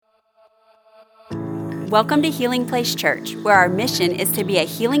Welcome to Healing Place Church, where our mission is to be a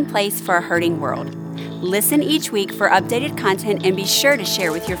healing place for a hurting world. Listen each week for updated content and be sure to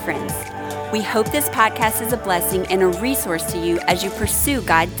share with your friends. We hope this podcast is a blessing and a resource to you as you pursue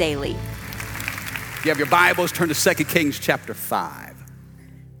God daily. If you have your Bibles, turn to 2 Kings chapter 5.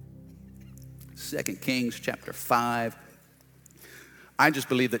 2 Kings chapter 5. I just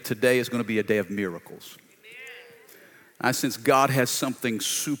believe that today is going to be a day of miracles. I sense God has something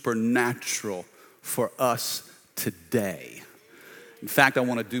supernatural for us today. In fact, I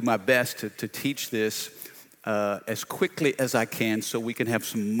want to do my best to teach this as quickly as I can so we can have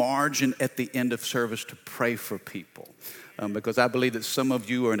some margin at the end of service to pray for people. Because I believe that some of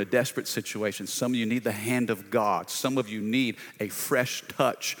you are in a desperate situation. Some of you need the hand of God. Some of you need a fresh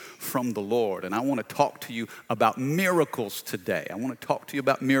touch from the Lord. And I want to talk to you about miracles today. I want to talk to you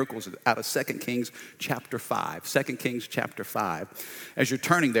about miracles out of 2 Kings chapter 5. 2 Kings chapter 5. As you're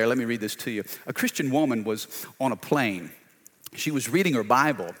turning there, let me read this to you. A Christian woman was on a plane. She was reading her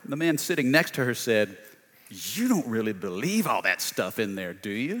Bible. The man sitting next to her said, "You don't really believe all that stuff in there,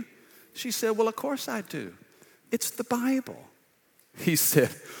 do you?" She said, "Well, of course I do. It's the Bible." He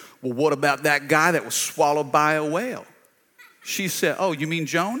said, "Well, what about that guy that was swallowed by a whale?" She said, "Oh, you mean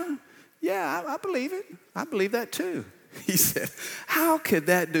Jonah?" "Yeah, I believe it. I believe that too." He said, "How could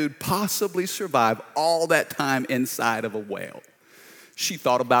that dude possibly survive all that time inside of a whale?" She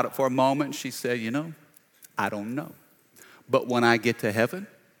thought about it for a moment. She said, "I don't know. But when I get to heaven,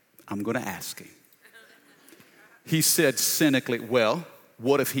 I'm going to ask him." He said cynically, "Well,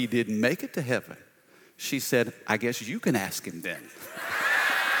 what if he didn't make it to heaven?" She said, "I guess you can ask him then."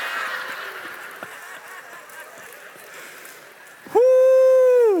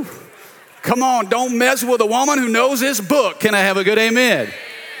 Whoo! Come on, don't mess with a woman who knows this book. Can I have a good amen?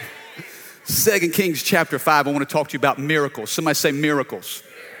 2 Kings chapter 5, I want to talk to you about miracles. Somebody say miracles.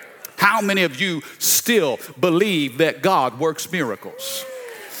 How many of you still believe that God works miracles?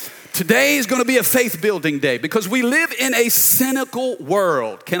 Today is going to be a faith-building day because we live in a cynical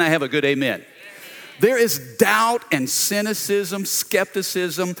world. Can I have a good amen? There is doubt and cynicism,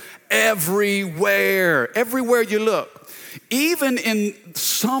 skepticism everywhere you look. Even in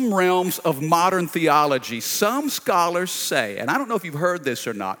some realms of modern theology, some scholars say, and I don't know if you've heard this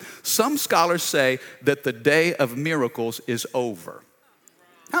or not, some scholars say that the day of miracles is over.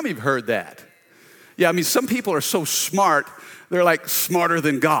 How many have heard that? Yeah, I mean, some people are so smart, they're like smarter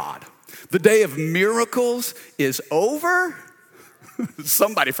than God. The day of miracles is over?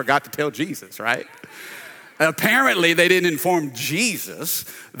 Somebody forgot to tell Jesus, right? Apparently, they didn't inform Jesus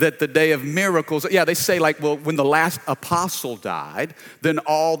that the day of miracles, they say when the last apostle died, then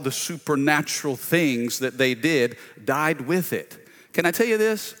all the supernatural things that they did died with it. Can I tell you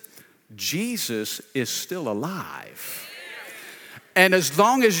this? Jesus is still alive. And as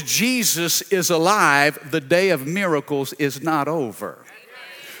long as Jesus is alive, the day of miracles is not over.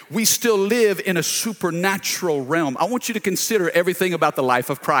 We still live in a supernatural realm. I want you to consider everything about the life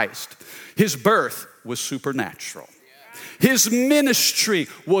of Christ. His birth was supernatural. His ministry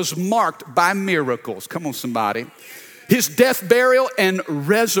was marked by miracles. Come on, somebody. His death, burial, and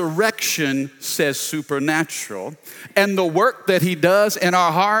resurrection says supernatural. And the work that he does in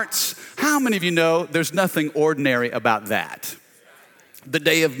our hearts, how many of you know there's nothing ordinary about that? The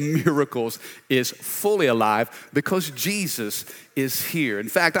day of miracles is fully alive because Jesus is here. In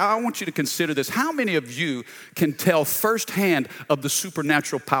fact, I want you to consider this. How many of you can tell firsthand of the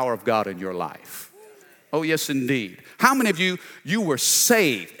supernatural power of God in your life? Oh, yes, indeed. How many of you were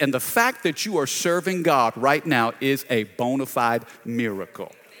saved, and the fact that you are serving God right now is a bona fide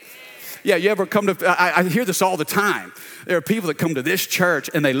miracle? Yeah, you ever come to, I hear this all the time. There are people that come to this church,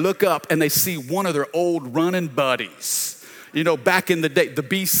 and they look up, and they see one of their old running buddies. Back in the day, the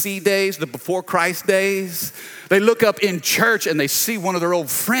BC days, the before Christ days, they look up in church and they see one of their old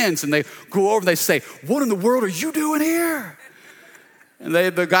friends and they go over and they say, "What in the world are you doing here?" And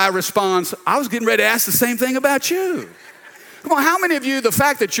the guy responds, "I was getting ready to ask the same thing about you." Come on, how many of you, the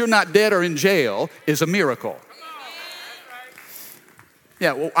fact that you're not dead or in jail is a miracle?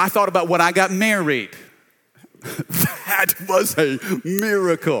 Yeah, well, I thought about when I got married. That was a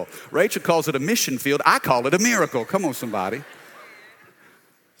miracle. Rachel calls it a mission field. I call it a miracle. Come on, somebody.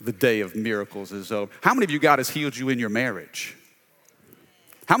 The day of miracles is over. How many of you God has healed you in your marriage?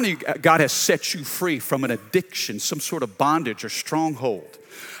 How many of you God has set you free from an addiction, some sort of bondage or stronghold?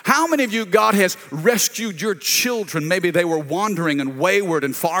 How many of you God has rescued your children? Maybe they were wandering and wayward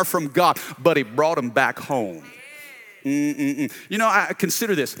and far from God, but he brought them back home. I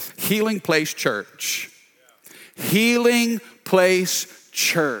consider this Healing Place Church. Healing Place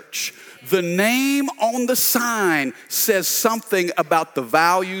Church. The name on the sign says something about the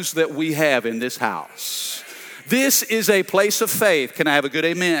values that we have in this house. This is a place of faith. Can I have a good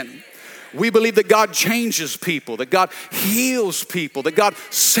amen? We believe that God changes people, that God heals people, that God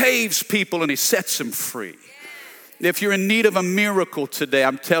saves people and he sets them free. If you're in need of a miracle today,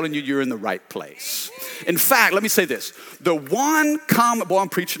 I'm telling you, you're in the right place. In fact, let me say this. The one common, boy, I'm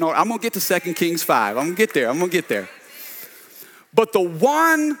preaching, I'm going to get to 2 Kings 5. I'm going to get there. But the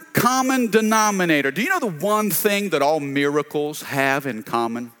one common denominator, do you know the one thing that all miracles have in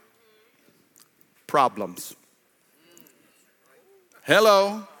common? Problems.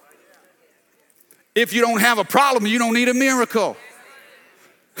 Hello. If you don't have a problem, you don't need a miracle.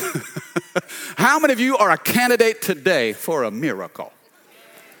 How many of you are a candidate today for a miracle?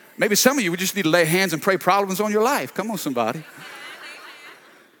 Maybe some of you would just need to lay hands and pray problems on your life. Come on, somebody.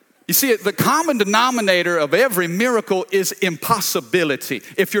 You see, the common denominator of every miracle is impossibility.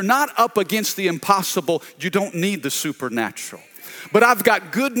 If you're not up against the impossible, you don't need the supernatural. But I've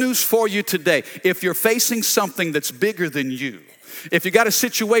got good news for you today. If you're facing something that's bigger than you, if you got a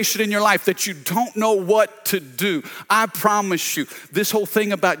situation in your life that you don't know what to do, I promise you, this whole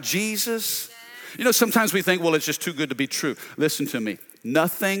thing about Jesus, you know, sometimes we think, well, it's just too good to be true. Listen to me.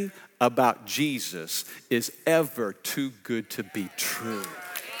 Nothing about Jesus is ever too good to be true.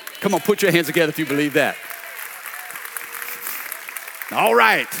 Come on, put your hands together if you believe that. All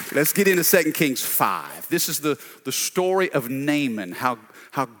right, let's get into 2 Kings 5. This is the story of Naaman, how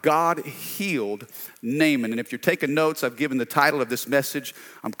God healed Naaman. And if you're taking notes, I've given the title of this message.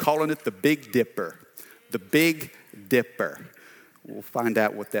 I'm calling it the Big Dipper. The Big Dipper. We'll find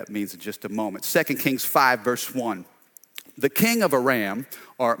out what that means in just a moment. 2 Kings 5, verse 1. The king of Aram,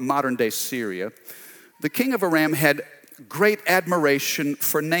 or modern-day Syria, the king of Aram had great admiration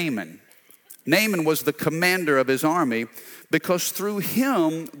for Naaman. Naaman was the commander of his army because through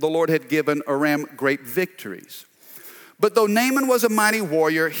him the Lord had given Aram great victories. But though Naaman was a mighty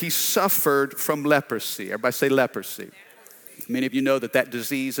warrior, he suffered from leprosy. Everybody say leprosy. Many of you know that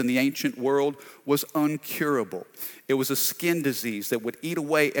disease in the ancient world was uncurable. It was a skin disease that would eat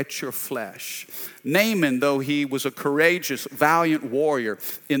away at your flesh. Naaman, though he was a courageous, valiant warrior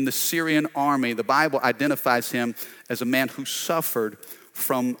in the Syrian army, the Bible identifies him as a man who suffered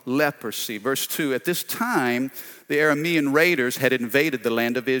from leprosy. Verse 2, at this time, the Aramean raiders had invaded the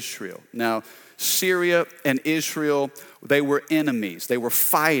land of Israel. Now, Syria and Israel, they were enemies. They were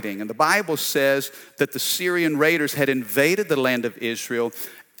fighting. And the Bible says that the Syrian raiders had invaded the land of Israel,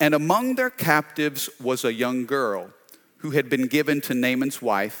 and among their captives was a young girl who had been given to Naaman's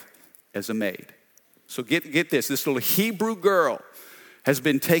wife as a maid. So get this. This little Hebrew girl has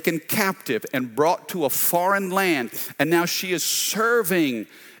been taken captive and brought to a foreign land, and now she is serving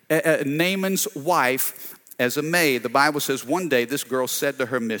Naaman's wife as a maid. The Bible says one day this girl said to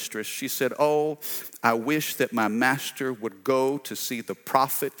her mistress, she said, "Oh, I wish that my master would go to see the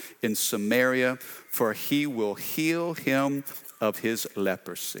prophet in Samaria, for he will heal him of his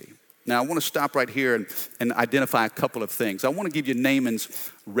leprosy." Now, I want to stop right here and identify a couple of things. I want to give you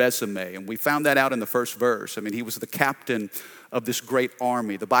Naaman's resume, and we found that out in the first verse. I mean, he was the captain of this great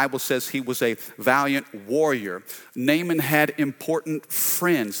army. The Bible says he was a valiant warrior. Naaman had important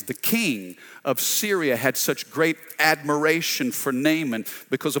friends. The king of Syria had such great admiration for Naaman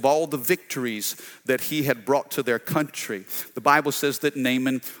because of all the victories that he had brought to their country. The Bible says that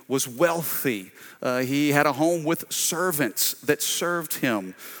Naaman was wealthy. He had a home with servants that served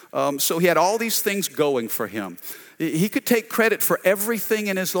him. So he had all these things going for him. He could take credit for everything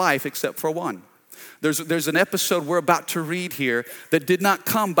in his life except for one. There's an episode we're about to read here that did not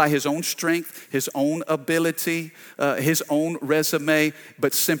come by his own strength, his own ability, his own resume,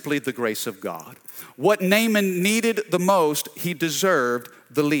 but simply the grace of God. What Naaman needed the most, he deserved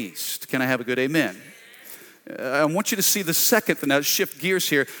the least. Can I have a good amen? I want you to see the second thing. Now, shift gears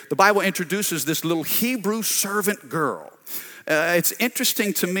here. The Bible introduces this little Hebrew servant girl. It's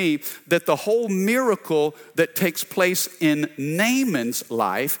interesting to me that the whole miracle that takes place in Naaman's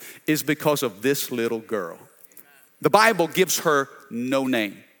life is because of this little girl. The Bible gives her no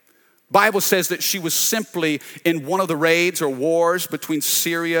name. Bible says that she was simply in one of the raids or wars between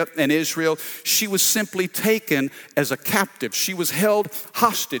Syria and Israel. She was simply taken as a captive. She was held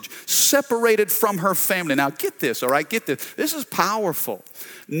hostage, separated from her family. Now get this, all right? Get this. This is powerful.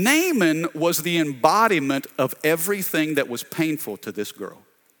 Naaman was the embodiment of everything that was painful to this girl.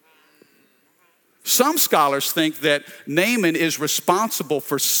 Some scholars think that Naaman is responsible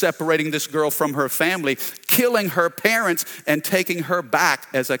for separating this girl from her family, killing her parents, and taking her back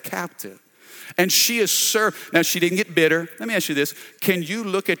as a captive. And she is served. Now, she didn't get bitter. Let me ask you this. Can you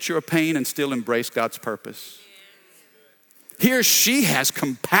look at your pain and still embrace God's purpose? Here she has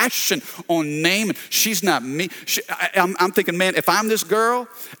compassion on Naaman. She's not me. I'm thinking, man, if I'm this girl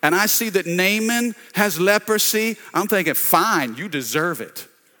and I see that Naaman has leprosy, I'm thinking, fine, you deserve it.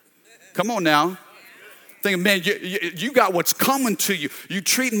 Come on now. Thinking, man, you got what's coming to you. You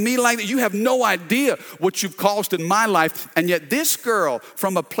treating me like that. You have no idea what you've caused in my life. And yet this girl,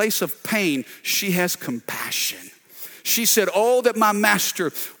 from a place of pain, she has compassion. She said, oh, that my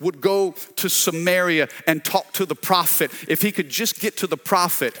master would go to Samaria and talk to the prophet. If he could just get to the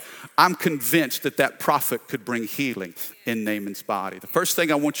prophet, I'm convinced that that prophet could bring healing in Naaman's body. The first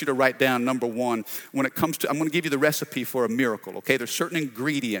thing I want you to write down, number one, when it comes to, I'm going to give you the recipe for a miracle, okay? There's certain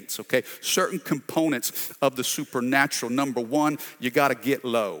ingredients, okay? Certain components of the supernatural. Number one, you got to get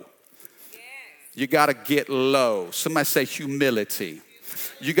low. You got to get low. Somebody say humility.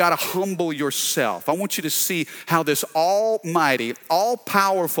 You got to humble yourself. I want you to see how this almighty,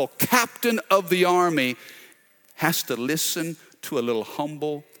 all-powerful captain of the army has to listen to a little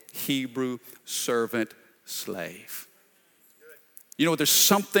humble Hebrew servant slave. You know, there's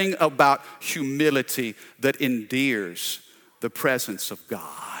something about humility that endears the presence of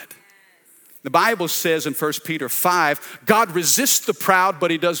God. The Bible says in 1 Peter 5, God resists the proud,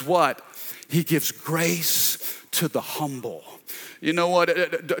 but he does what? He gives grace to the humble. You know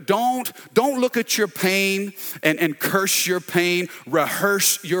what? Don't look at your pain and curse your pain,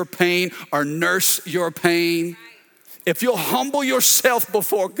 rehearse your pain, or nurse your pain. If you'll humble yourself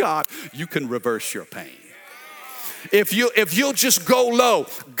before God, you can reverse your pain. If you'll just go low,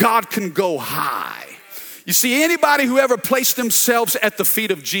 God can go high. You see, anybody who ever placed themselves at the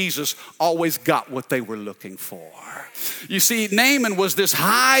feet of Jesus always got what they were looking for. You see, Naaman was this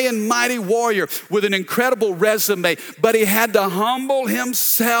high and mighty warrior with an incredible resume, but he had to humble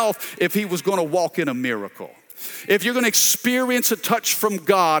himself if he was going to walk in a miracle. If you're going to experience a touch from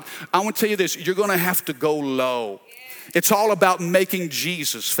God, I want to tell you this, you're going to have to go low. It's all about making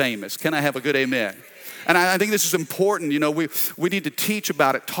Jesus famous. Can I have a good amen? And I think this is important. You know, we need to teach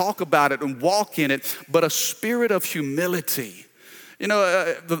about it, talk about it, and walk in it, but a spirit of humility. You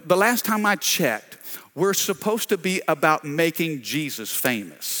know, the last time I checked, we're supposed to be about making Jesus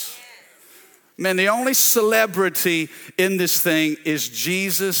famous. Man, the only celebrity in this thing is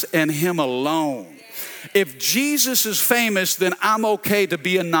Jesus and him alone. If Jesus is famous, then I'm okay to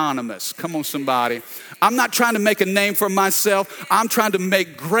be anonymous. Come on, somebody. I'm not trying to make a name for myself. I'm trying to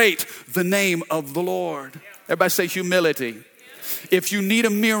make great the name of the Lord. Everybody say humility. If you need a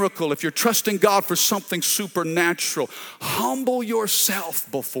miracle, if you're trusting God for something supernatural, humble yourself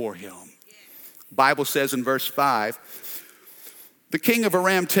before him. Bible says in verse 5, the king of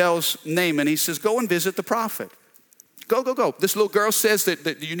Aram tells Naaman, he says, go and visit the prophet. Go. This little girl says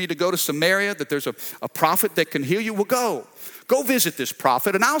that you need to go to Samaria, that there's a prophet that can heal you. Well, go visit this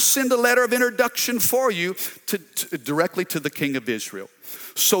prophet, and I'll send a letter of introduction for you directly to the king of Israel.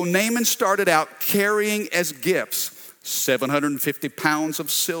 So Naaman started out carrying as gifts 750 pounds of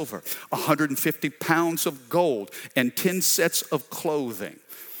silver, 150 pounds of gold, and 10 sets of clothing.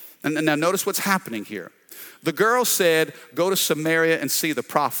 And now notice what's happening here. The girl said, go to Samaria and see the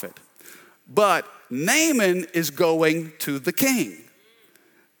prophet. But Naaman is going to the king.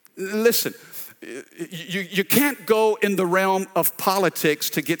 Listen, you can't go in the realm of politics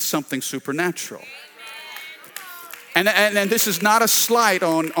to get something supernatural. And this is not a slight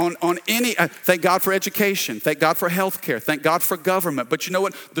on any, thank God for education, thank God for healthcare, thank God for government. But you know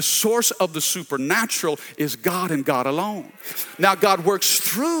what? The source of the supernatural is God and God alone. Now God works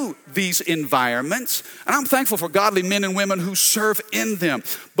through these environments, and I'm thankful for godly men and women who serve in them.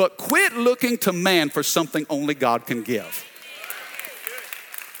 But quit looking to man for something only God can give.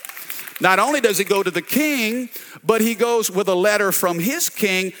 Not only does he go to the king, but he goes with a letter from his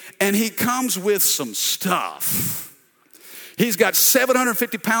king, and he comes with some stuff. He's got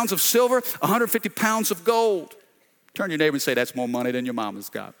 750 pounds of silver, 150 pounds of gold. Turn to your neighbor and say, that's more money than your mama's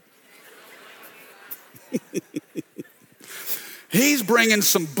got. He's bringing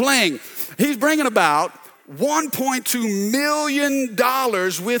some bling. He's bringing about $1.2 million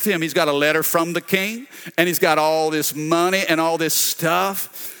with him. He's got a letter from the king, and he's got all this money and all this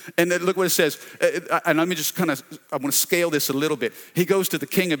stuff. And look what it says. And let me just I want to scale this a little bit. He goes to the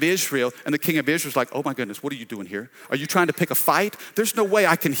king of Israel, and the king of Israel's like, oh my goodness, what are you doing here? Are you trying to pick a fight? There's no way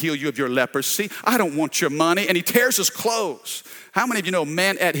I can heal you of your leprosy. I don't want your money. And he tears his clothes. How many of you know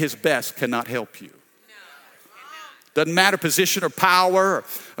man at his best cannot help you? Doesn't matter position or power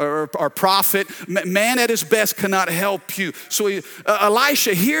or profit. Man at his best cannot help you. So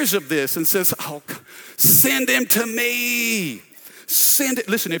Elisha hears of this and says, oh, send him to me. Send it.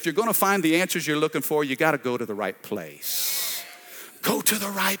 Listen, if you're going to find the answers you're looking for, you got to go to the right place. Go to the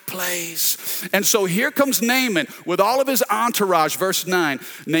right place. And so here comes Naaman with all of his entourage. Verse 9,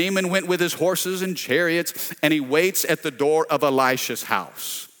 Naaman went with his horses and chariots, and he waits at the door of Elisha's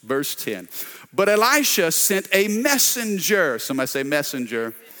house. Verse 10, but Elisha sent a messenger. Somebody say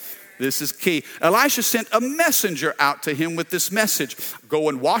messenger. This is key. Elisha sent a messenger out to him with this message. Go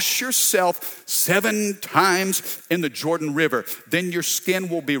and wash yourself 7 times in the Jordan River. Then your skin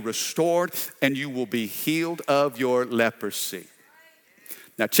will be restored and you will be healed of your leprosy.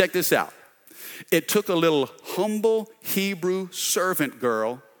 Now check this out. It took a little humble Hebrew servant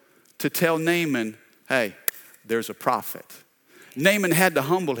girl to tell Naaman, hey, there's a prophet. Naaman had to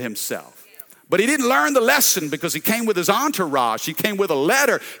humble himself. But he didn't learn the lesson because he came with his entourage. He came with a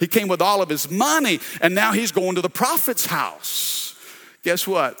letter. He came with all of his money. And now he's going to the prophet's house. Guess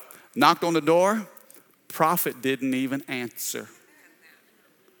what? Knocked on the door. Prophet didn't even answer.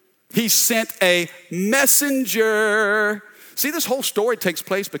 He sent a messenger. See, this whole story takes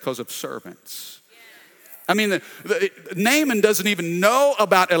place because of servants. I mean, Naaman doesn't even know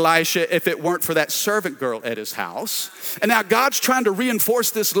about Elisha if it weren't for that servant girl at his house. And now God's trying to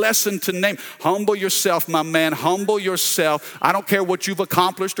reinforce this lesson to Naaman. Humble yourself, my man. Humble yourself. I don't care what you've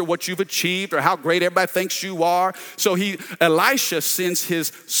accomplished or what you've achieved or how great everybody thinks you are. So Elisha sends his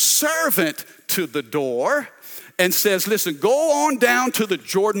servant to the door and says, listen, go on down to the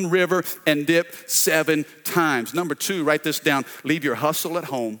Jordan River and dip 7 times. Number 2, write this down. Leave your hustle at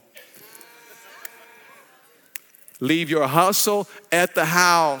home. Leave your hustle at the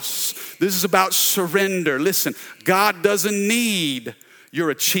house. This is about surrender. Listen, God doesn't need your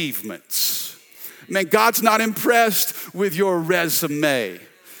achievements. Man, God's not impressed with your resume.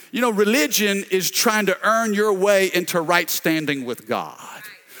 You know, religion is trying to earn your way into right standing with God.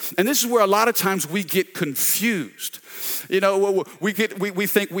 And this is where a lot of times we get confused. You know, we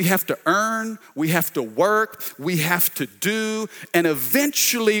think we have to earn, we have to work, we have to do, and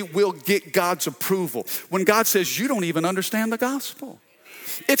eventually we'll get God's approval. When God says, you don't even understand the gospel.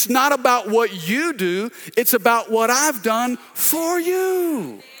 It's not about what you do, it's about what I've done for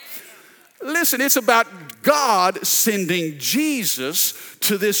you. Listen, it's about God sending Jesus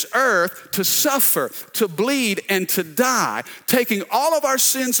to this earth to suffer, to bleed, and to die, taking all of our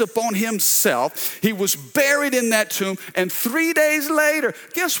sins upon himself. He was buried in that tomb, and 3 days later,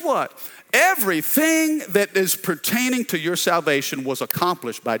 guess what? Everything that is pertaining to your salvation was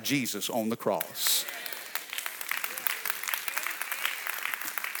accomplished by Jesus on the cross.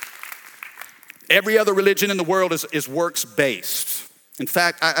 Every other religion in the world is works-based. In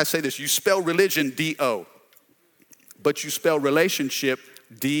fact, I say this, you spell religion D-O, but you spell relationship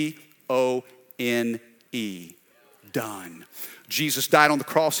D-O-N-E, done. Jesus died on the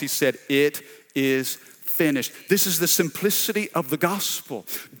cross. He said, it is finished. This is the simplicity of the gospel.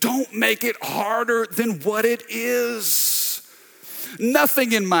 Don't make it harder than what it is.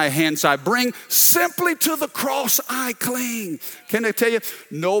 Nothing in my hands I bring, simply to the cross I cling. Can I tell you,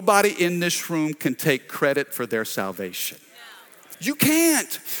 nobody in this room can take credit for their salvation. You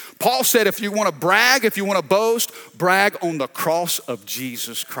can't. Paul said if you want to brag, if you want to boast, brag on the cross of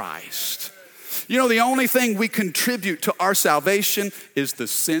Jesus Christ. You know, the only thing we contribute to our salvation is the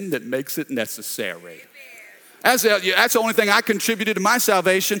sin that makes it necessary. That's the only thing I contributed to my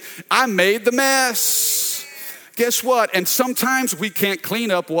salvation. I made the mess. Guess what? And sometimes we can't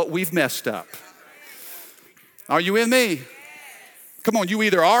clean up what we've messed up. Are you with me? Come on, you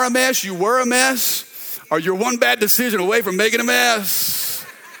either are a mess, you were a mess, or you're one bad decision away from making a mess.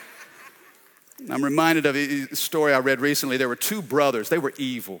 I'm reminded of a story I read recently. There were 2 brothers. They were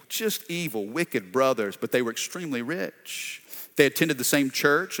evil, just evil, wicked brothers, but they were extremely rich. They attended the same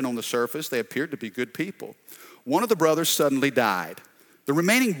church, and on the surface, they appeared to be good people. One of the brothers suddenly died. The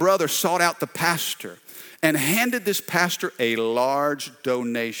remaining brother sought out the pastor and handed this pastor a large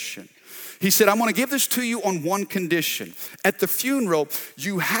donation. He said, I'm going to give this to you on one condition. At the funeral,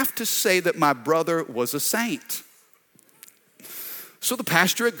 you have to say that my brother was a saint. So the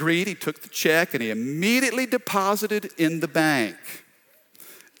pastor agreed. He took the check and he immediately deposited in the bank.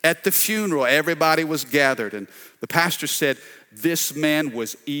 At the funeral, everybody was gathered, and the pastor said, this man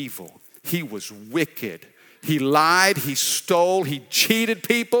was evil. He was wicked. He lied, he stole, he cheated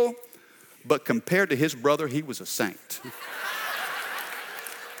people, but compared to his brother, he was a saint.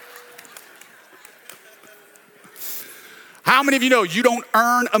 How many of you know you don't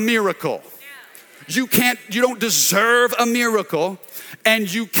earn a miracle? You don't deserve a miracle,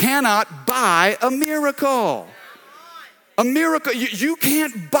 and you cannot buy a miracle. A miracle, you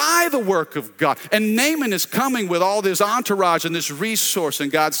can't buy the work of God. And Naaman is coming with all this entourage and this resource,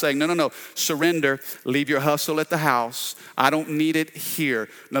 and God's saying, no, surrender, leave your hustle at the house. I don't need it here.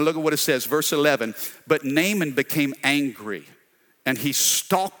 Now look at what it says, verse 11. But Naaman became angry and he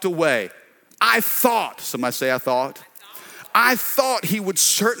stalked away. Somebody say I thought he would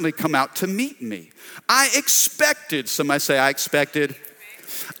certainly come out to meet me. Somebody say I expected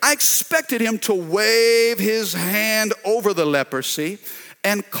him to wave his hand over the leprosy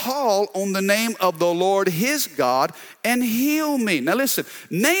and call on the name of the Lord his God and heal me. Now listen,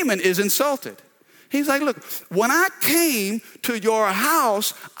 Naaman is insulted. He's like, look, when I came to your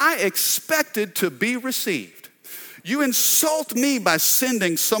house, I expected to be received. You insult me by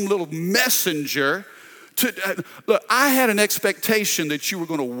sending some little messenger look, I had an expectation that you were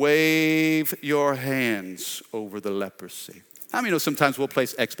going to wave your hands over the leprosy. How many know sometimes we'll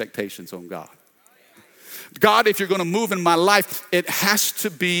place expectations on God? God, if you're going to move in my life, it has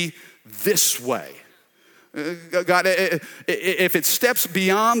to be this way. God, if it steps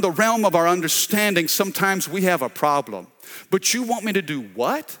beyond the realm of our understanding, sometimes we have a problem. But you want me to do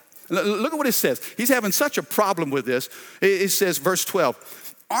what? Look at what it says. He's having such a problem with this. It says, verse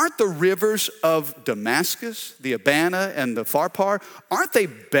 12, aren't the rivers of Damascus, the Abana and the Pharpar, aren't they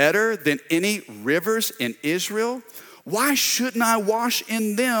better than any rivers in Israel? Why shouldn't I wash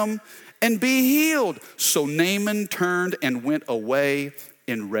in them and be healed? So Naaman turned and went away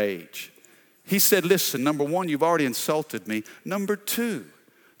in rage. He said, listen, number one, you've already insulted me. Number two,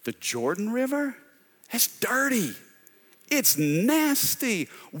 the Jordan River, that's dirty. It's nasty.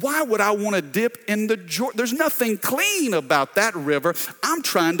 Why would I want to dip in the Jordan? There's nothing clean about that river. I'm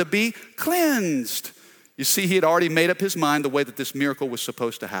trying to be cleansed. You see, he had already made up his mind the way that this miracle was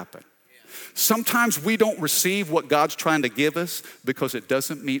supposed to happen. Sometimes we don't receive what God's trying to give us because it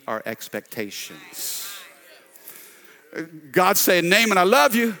doesn't meet our expectations. God's saying, Naaman, I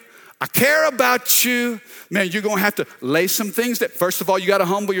love you. I care about you. Man, you're going to have to lay some things that, first of all, you got to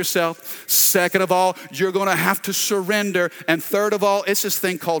humble yourself. Second of all, you're going to have to surrender. And third of all, it's this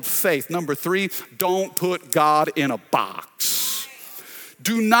thing called faith. Number three, don't put God in a box.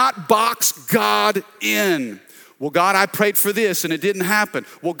 Do not box God in. Well, God, I prayed for this and it didn't happen.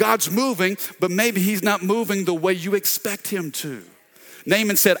 Well, God's moving, but maybe he's not moving the way you expect him to.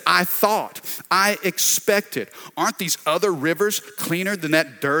 Naaman said, I expected. Aren't these other rivers cleaner than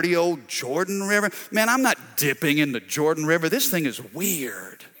that dirty old Jordan River? Man, I'm not dipping in the Jordan River. This thing is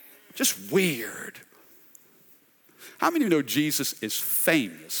weird, just weird. How many of you know Jesus is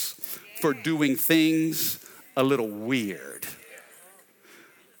famous for doing things a little weird?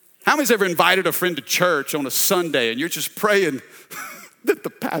 How many's ever invited a friend to church on a Sunday and you're just praying that the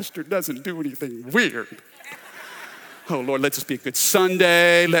pastor doesn't do anything weird? Oh, Lord, let this be a good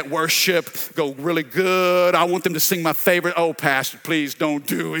Sunday. Let worship go really good. I want them to sing my favorite. Oh, Pastor, please don't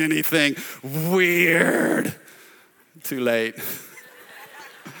do anything weird. Too late.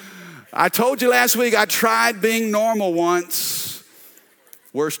 I told you last week I tried being normal once.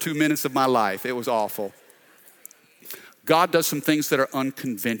 Worst 2 minutes of my life. It was awful. God does some things that are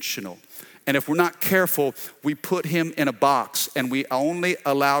unconventional. And if we're not careful, we put him in a box and we only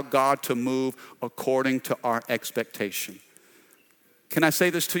allow God to move according to our expectation. Can I say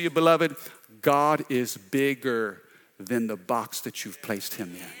this to you, beloved? God is bigger than the box that you've placed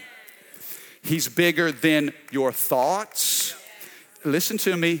him in. He's bigger than your thoughts. Listen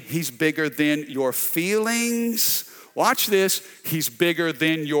to me. He's bigger than your feelings. Watch this. He's bigger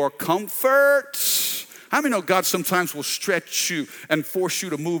than your comfort. How many know God sometimes will stretch you and force you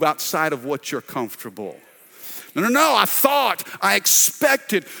to move outside of what you're comfortable? No, I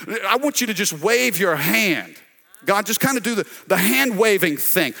expected. I want you to just wave your hand. God, just kind of do the hand waving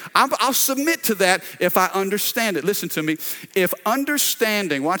thing. I'll submit to that if I understand it. Listen to me.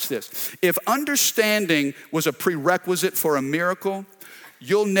 Watch this. If understanding was a prerequisite for a miracle,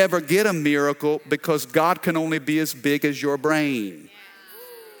 you'll never get a miracle because God can only be as big as your brain.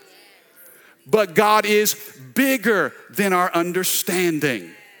 But God is bigger than our understanding.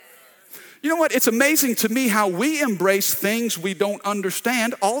 You know what? It's amazing to me how we embrace things we don't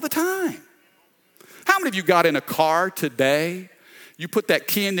understand all the time. How many of you got in a car today? You put that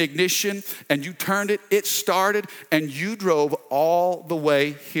key in the ignition and you turned it, it started, and you drove all the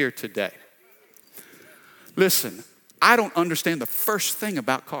way here today. Listen, I don't understand the first thing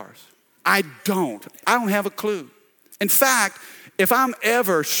about cars. I don't have a clue. In fact, if I'm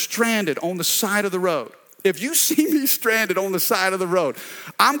ever stranded on the side of the road, if you see me stranded on the side of the road,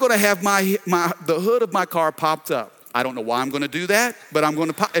 I'm going to have the hood of my car popped up. I don't know why I'm going to do that, but I'm going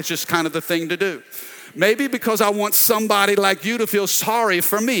to pop. It's just kind of the thing to do. Maybe because I want somebody like you to feel sorry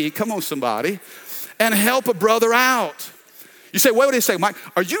for me. Come on, somebody. And help a brother out. You say, wait a second, Mike.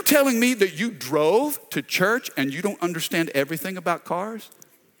 Are you telling me that you drove to church and you don't understand everything about cars?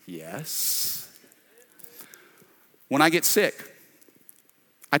 Yes. When I get sick,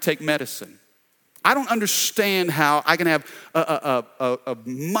 I take medicine. I don't understand how I can have a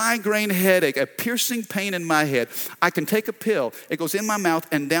migraine headache, a piercing pain in my head. I can take a pill. It goes in my mouth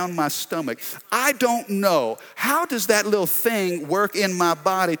and down my stomach. I don't know. How does that little thing work in my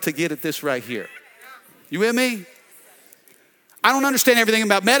body to get at this right here? You with me? I don't understand everything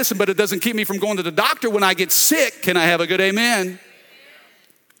about medicine, but it doesn't keep me from going to the doctor when I get sick. Can I have a good amen?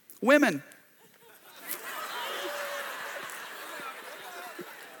 Women.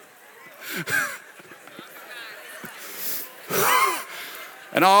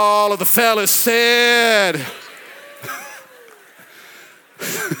 And all of the fellas said,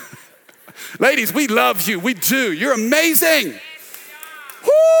 ladies, we love you. We do. You're amazing.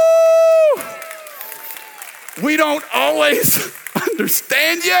 Woo! We don't always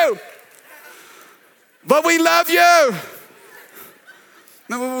understand you, but we love you.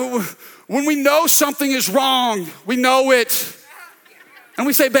 When we know something is wrong, we know it. And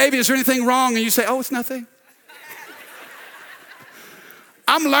we say, baby, is there anything wrong? And you say, oh, it's nothing.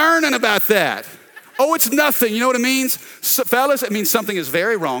 I'm learning about that. Oh, it's nothing. You know what it means? So, fellas, it means something is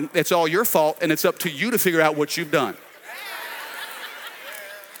very wrong. It's all your fault, and it's up to you to figure out what you've done.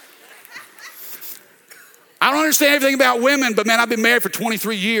 I don't understand everything about women, but man, I've been married for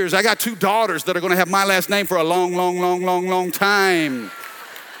 23 years. I got 2 daughters that are going to have my last name for a long, long, long, long, long time.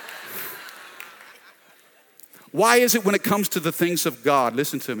 Why is it when it comes to the things of God,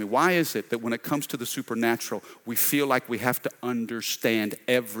 listen to me, why is it that when it comes to the supernatural, we feel like we have to understand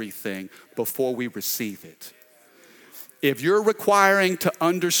everything before we receive it? If you're requiring to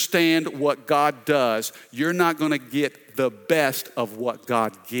understand what God does, you're not going to get the best of what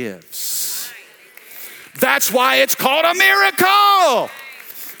God gives. That's why it's called a miracle,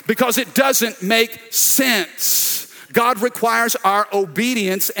 because it doesn't make sense. God requires our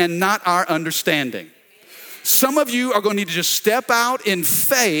obedience and not our understanding. Some of you are going to need to just step out in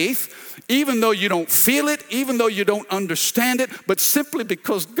faith, even though you don't feel it, even though you don't understand it, but simply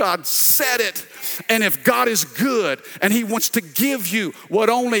because God said it. And if God is good and he wants to give you what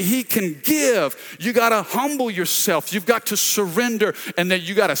only he can give, you got to humble yourself. You've got to surrender, and then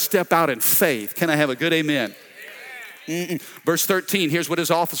you got to step out in faith. Can I have a good amen? Verse 13, here's what his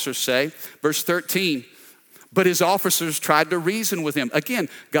officers say. Verse 13. But his officers tried to reason with him. Again,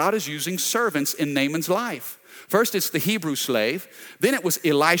 God is using servants in Naaman's life. First, it's the Hebrew slave. Then it was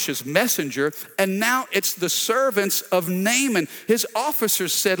Elisha's messenger. And now it's the servants of Naaman. His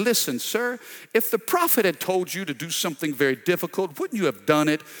officers said, listen, sir, if the prophet had told you to do something very difficult, wouldn't you have done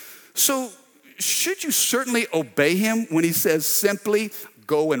it? So should you certainly obey him when he says simply,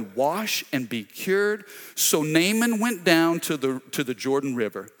 go and wash and be cured? So Naaman went down to the Jordan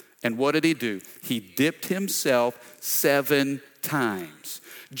River. And what did he do? He dipped himself 7 times,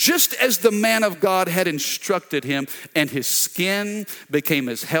 just as the man of God had instructed him, and his skin became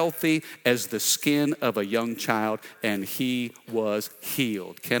as healthy as the skin of a young child, and he was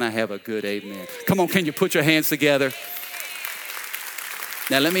healed. Can I have a good amen? Come on, can you put your hands together?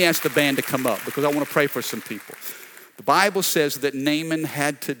 Now let me ask the band to come up, because I want to pray for some people. The Bible says that Naaman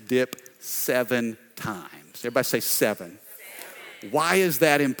had to dip 7 times. Everybody say 7. Why is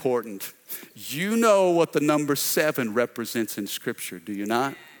that important? You know what the number 7 represents in Scripture, do you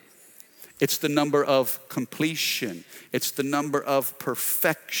not? It's the number of completion. It's the number of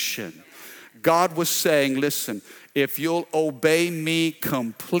perfection. God was saying, listen, if you'll obey me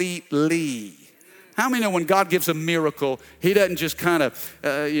completely. How many know when God gives a miracle, he doesn't just kind of,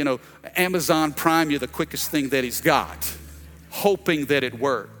 Amazon Prime you the quickest thing that he's got, hoping that it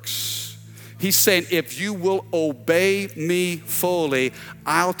works. He's saying, if you will obey me fully,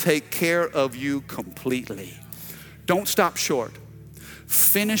 I'll take care of you completely. Don't stop short.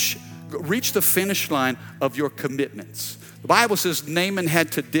 Reach the finish line of your commitments. The Bible says Naaman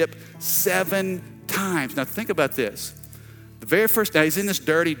had to dip 7 times. Now think about this. The very first day, he's in this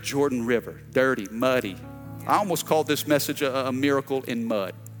dirty Jordan River. Dirty, muddy. I almost called this message a miracle in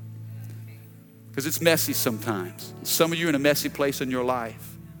mud, because it's messy sometimes. Some of you are in a messy place in your life.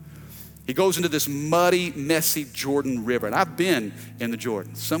 He goes into this muddy, messy Jordan River. And I've been in the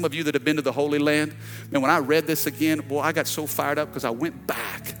Jordan. Some of you that have been to the Holy Land, man, when I read this again, boy, I got so fired up because I went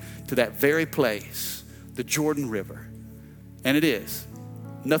back to that very place, the Jordan River. And it is.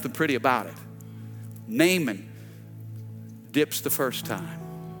 Nothing pretty about it. Naaman dips the first time.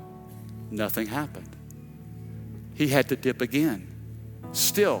 Nothing happened. He had to dip again.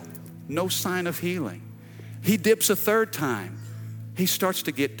 Still, no sign of healing. He dips a third time. he starts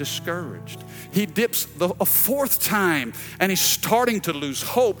to get discouraged. He dips a fourth time and he's starting to lose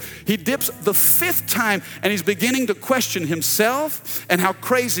hope. He dips the fifth time and he's beginning to question himself and how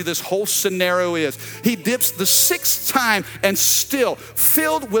crazy this whole scenario is. He dips the sixth time and still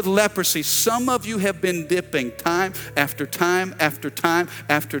filled with leprosy. Some of you have been dipping time after time after time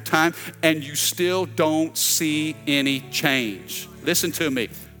after time, and you still don't see any change. Listen to me.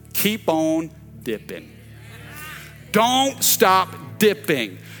 Keep on dipping. Don't stop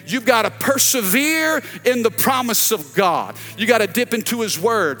dipping. You've got to persevere in the promise of God. You got to dip into his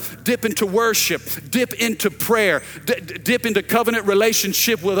word, dip into worship, dip into prayer, dip into covenant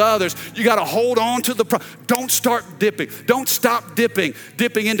relationship with others. You got to hold on to don't start dipping. Don't stop dipping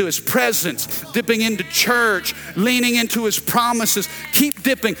into his presence, dipping into church, leaning into his promises. Keep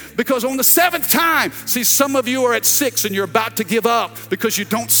dipping, because on the seventh time, see, some of you are at 6 and you're about to give up because you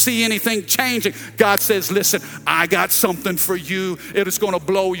don't see anything changing. God says, listen, I got something for you. It is going to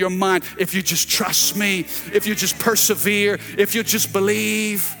blow your mind if you just trust me, if you just persevere, if you just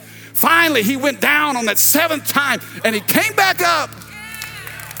believe. Finally, he went down on that 7th time and he came back up.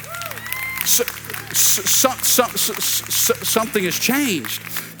 Something has changed.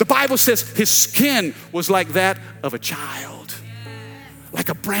 The Bible says his skin was like that of a child, like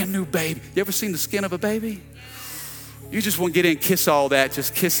a brand new baby. You ever seen the skin of a baby? You just want to get in and kiss all that.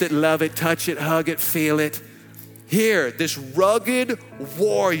 Just kiss it, love it, touch it, hug it, feel it. Here, this rugged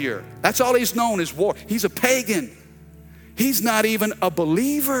warrior, that's all he's known as war. He's a pagan. He's not even a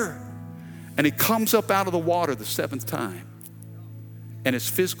believer. And he comes up out of the water the 7th time. And his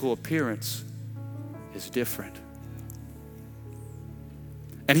physical appearance is different.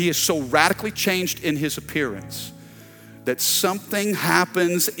 And he is so radically changed in his appearance that something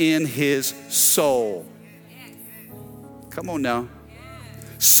happens in his soul. Come on now.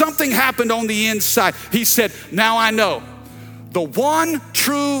 Something happened on the inside. He said, now I know the one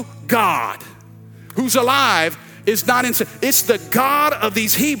true God who's alive is not inside. It's the God of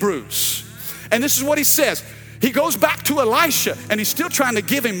these Hebrews. And this is what he says. He goes back to Elisha and he's still trying to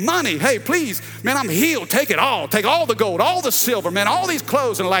give him money. Hey, please, man, I'm healed. Take it all. Take all the gold, all the silver, man, all these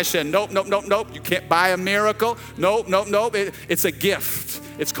clothes. And Elisha said, nope. You can't buy a miracle. Nope. It's a gift.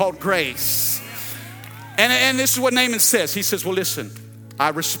 It's called grace. And this is what Naaman says. He says, well, listen, I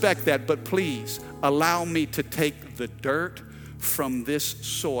respect that, but please allow me to take the dirt from this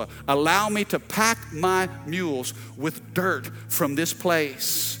soil. Allow me to pack my mules with dirt from this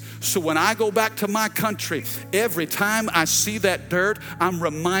place. So when I go back to my country, every time I see that dirt, I'm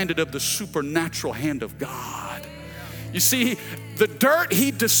reminded of the supernatural hand of God. You see, the dirt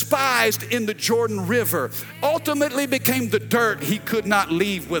he despised in the Jordan River ultimately became the dirt he could not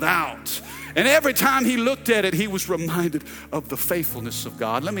leave without. And every time he looked at it, he was reminded of the faithfulness of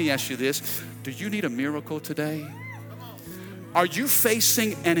God. Let me ask you this. Do you need a miracle today? Are you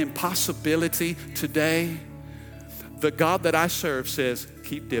facing an impossibility today? The God that I serve says,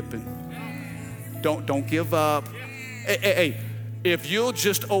 keep dipping. Don't give up. Hey, if you'll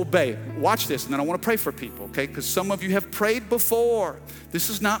just obey. Watch this, and then I want to pray for people, okay? Because some of you have prayed before. This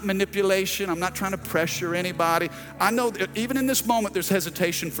is not manipulation. I'm not trying to pressure anybody. I know that even in this moment, there's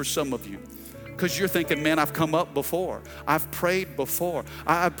hesitation for some of you. Because you're thinking, man, I've come up before. I've prayed before.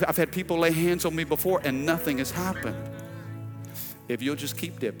 I've had people lay hands on me before and nothing has happened. If you'll just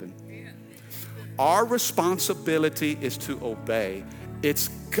keep dipping. Our responsibility is to obey. It's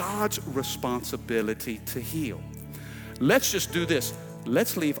God's responsibility to heal. Let's just do this.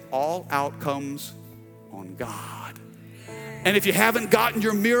 Let's leave all outcomes on God. And if you haven't gotten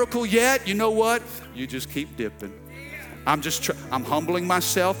your miracle yet, you know what? You just keep dipping. I'm humbling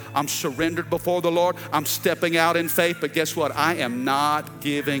myself. I'm surrendered before the Lord. I'm stepping out in faith. But guess what? I am not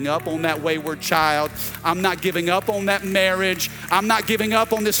giving up on that wayward child. I'm not giving up on that marriage. I'm not giving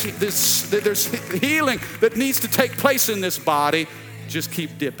up on this. There's healing that needs to take place in this body. Just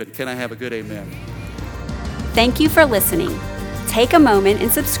keep dipping. Can I have a good amen? Thank you for listening. Take a moment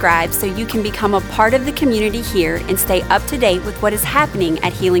and subscribe so you can become a part of the community here and stay up to date with what is happening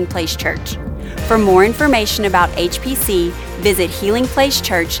at Healing Place Church. For more information about HPC, visit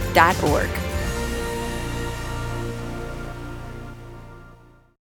healingplacechurch.org.